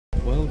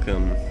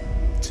Welcome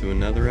to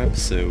another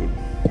episode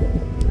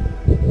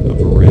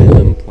of a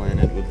random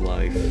planet with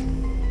life.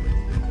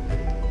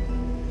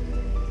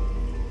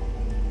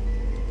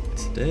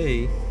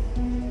 Today,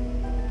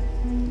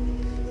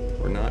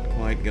 we're not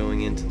quite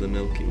going into the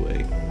Milky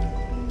Way.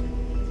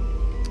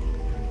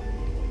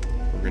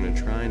 We're going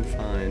to try and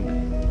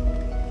find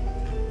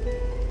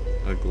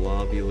a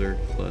globular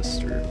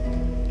cluster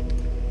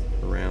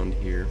around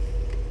here.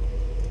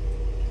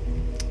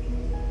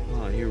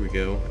 Here we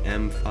go,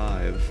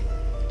 M5,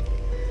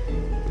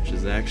 which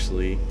is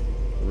actually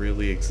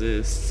really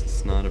exists.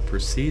 It's not a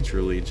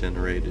procedurally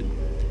generated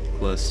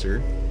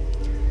cluster.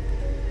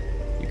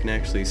 You can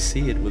actually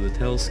see it with a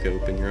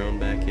telescope in your own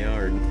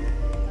backyard.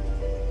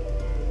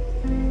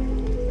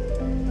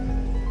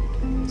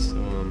 So,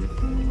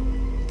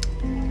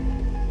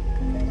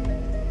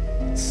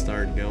 let's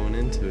start going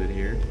into it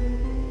here.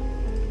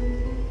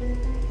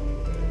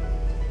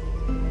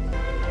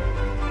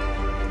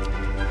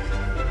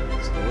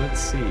 Let's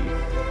see.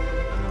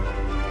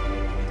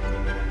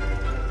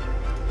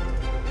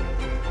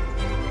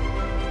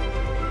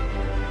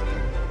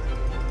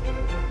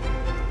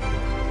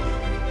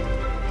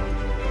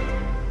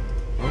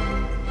 Oh,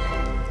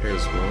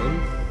 here's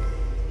one.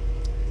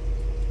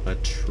 A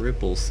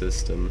triple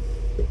system.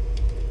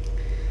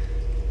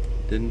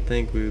 Didn't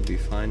think we would be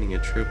finding a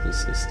triple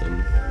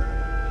system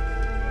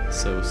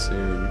so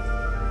soon.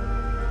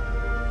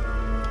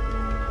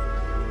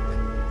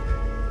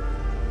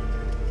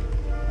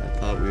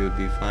 We would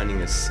be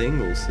finding a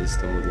single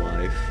system with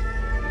life,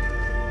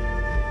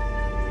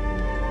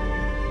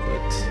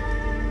 but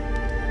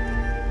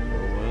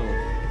oh well.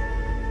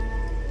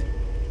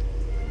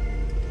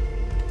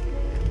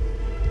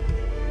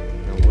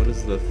 Now what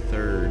is the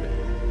third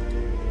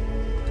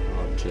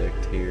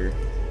object here?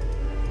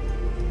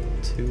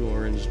 Two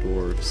orange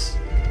dwarfs,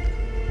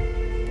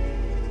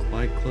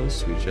 quite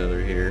close to each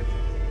other here.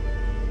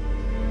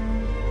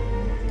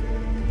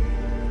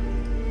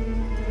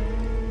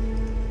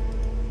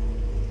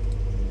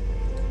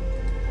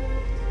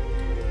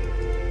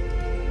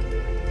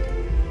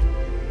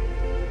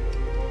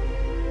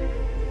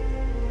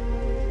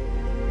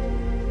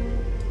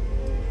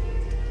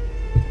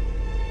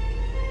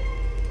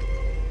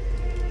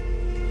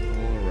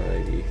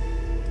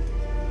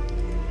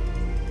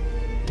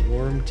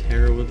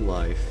 Terra with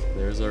life.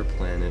 There's our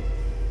planet.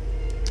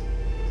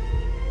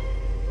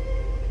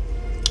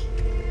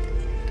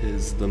 It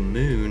is the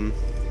moon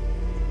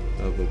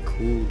of a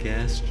cool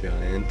gas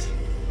giant.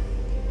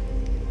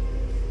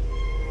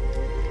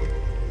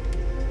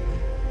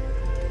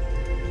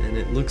 And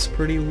it looks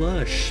pretty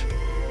lush.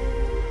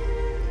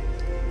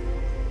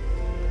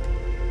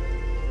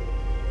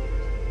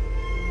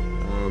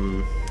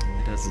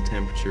 It has a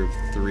temperature of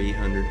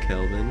 300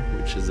 Kelvin,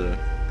 which is a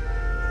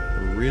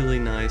really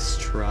nice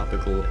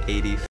tropical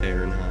 80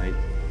 Fahrenheit.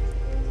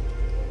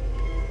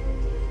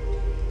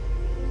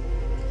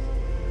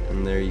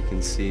 And there you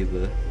can see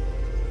the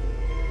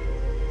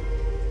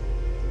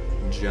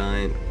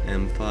giant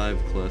M5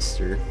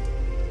 cluster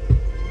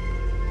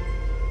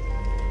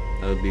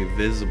that would be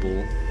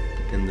visible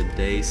in the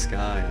day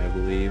sky, I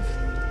believe,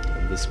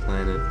 of this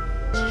planet.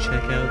 Let's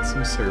check out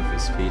some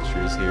surface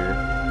features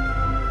here.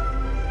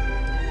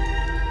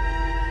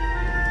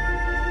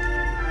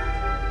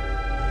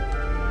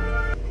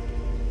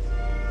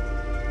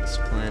 This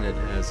planet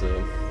has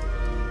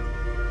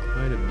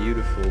quite a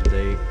beautiful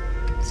day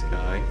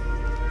sky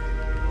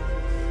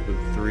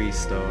with 3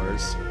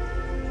 stars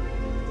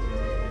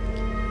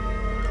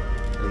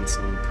and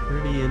some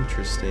pretty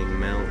interesting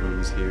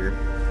mountains here.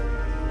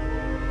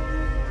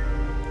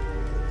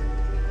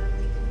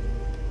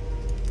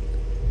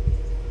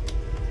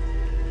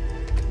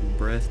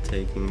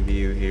 Breathtaking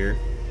view here.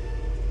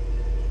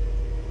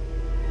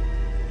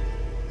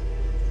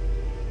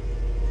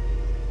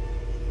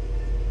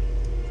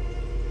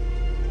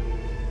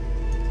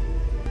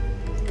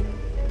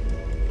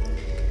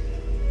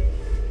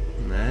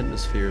 The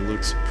atmosphere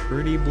looks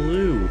pretty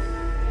blue.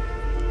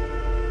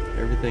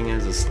 Everything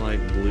has a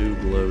slight blue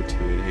glow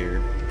to it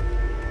here.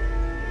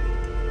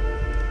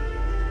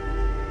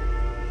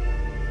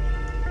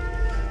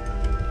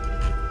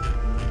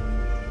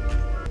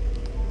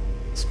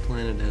 This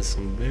planet has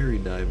some very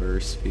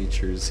diverse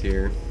features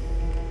here.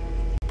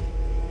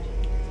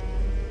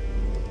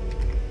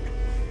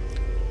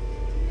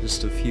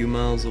 Just a few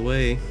miles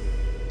away,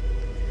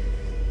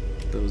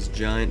 those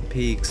giant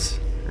peaks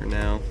are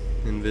now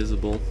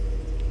invisible,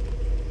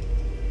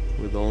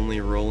 with only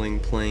rolling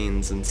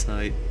plains in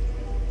sight.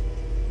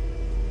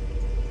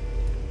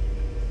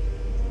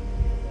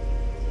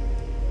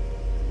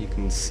 You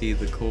can see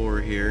the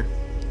core here,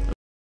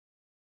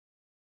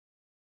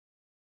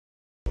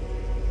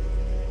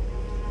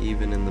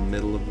 even in the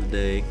middle of the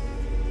day.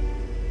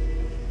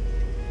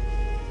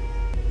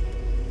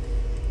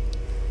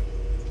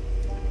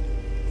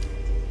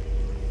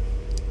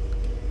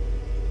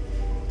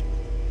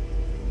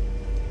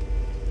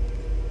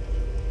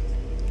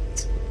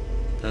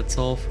 That's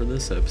all for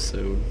this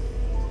episode.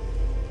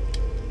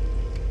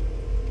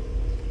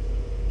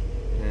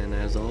 And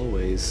as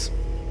always,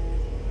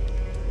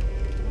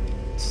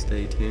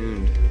 stay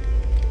tuned.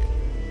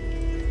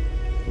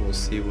 We'll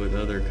see what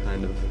other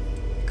kind of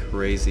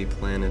crazy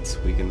planets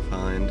we can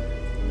find.